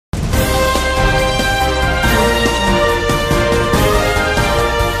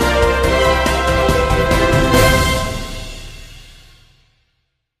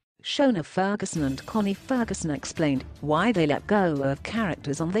Shona Ferguson and Connie Ferguson explained why they let go of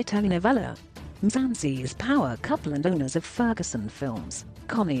characters on their telenovela. Mzansi's power couple and owners of Ferguson Films,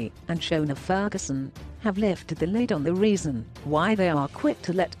 Connie and Shona Ferguson, have lifted the lid on the reason why they are quick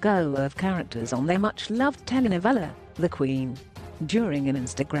to let go of characters on their much-loved telenovela, The Queen. During an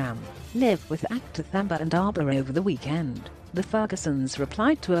Instagram Live with actor Thamba and Arbor over the weekend, the Fergusons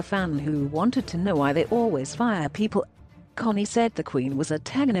replied to a fan who wanted to know why they always fire people. Connie said The Queen was a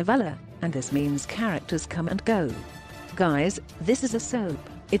telenovela, and this means characters come and go. Guys, this is a soap,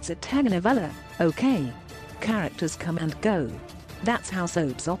 it's a telenovela, okay? Characters come and go. That's how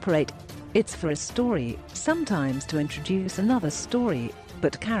soaps operate. It's for a story, sometimes to introduce another story,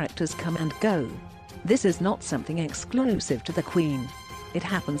 but characters come and go. This is not something exclusive to The Queen. It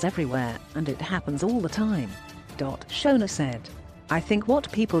happens everywhere, and it happens all the time. Shona said. I think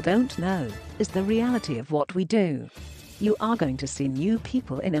what people don't know is the reality of what we do. You are going to see new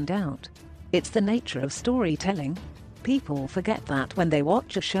people in and out. It's the nature of storytelling. People forget that when they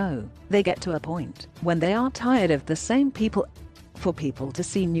watch a show, they get to a point when they are tired of the same people. For people to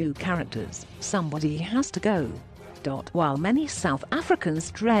see new characters, somebody has to go. While many South Africans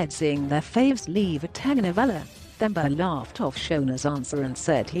dread seeing their faves leave a telenovela, Themba laughed off Shona's answer and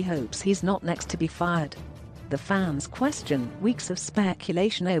said he hopes he's not next to be fired. The fans question weeks of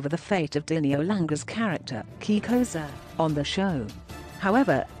speculation over the fate of Dineo Langa's character, Kikoza, on the show.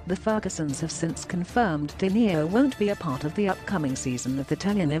 However, the Fergusons have since confirmed Dineo won't be a part of the upcoming season of the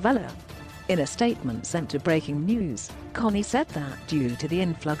telenovela. In a statement sent to Breaking News, Connie said that due to the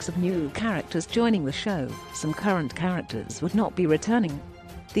influx of new characters joining the show, some current characters would not be returning.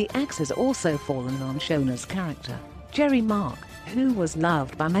 The axe has also fallen on Shona's character, Jerry Mark, who was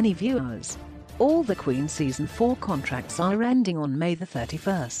loved by many viewers. All The Queen Season 4 contracts are ending on May the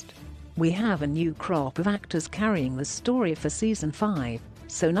 31st. We have a new crop of actors carrying the story for Season 5,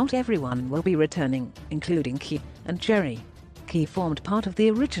 so not everyone will be returning, including Key and Jerry. Key formed part of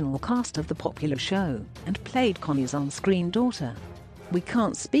the original cast of the popular show and played Connie's on-screen daughter. We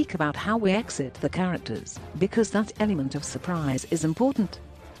can't speak about how we exit the characters because that element of surprise is important.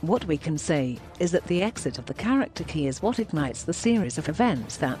 What we can say is that the exit of the character Key is what ignites the series of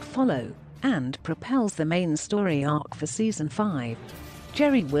events that follow and propels the main story arc for Season 5.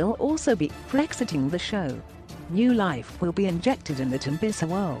 Jerry will also be exiting the show. New life will be injected in the Tembisa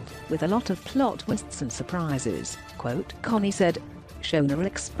world, with a lot of plot twists and surprises, quote, Connie said. Shona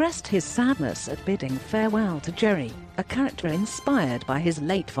expressed his sadness at bidding farewell to Jerry, a character inspired by his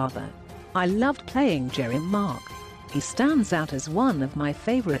late father. I loved playing Jerry Mark. He stands out as one of my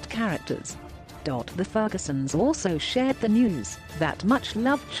favorite characters. The Fergusons also shared the news that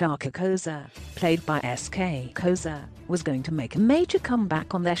much-loved Shaka Koza, played by SK Koza, was going to make a major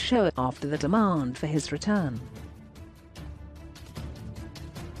comeback on their show after the demand for his return.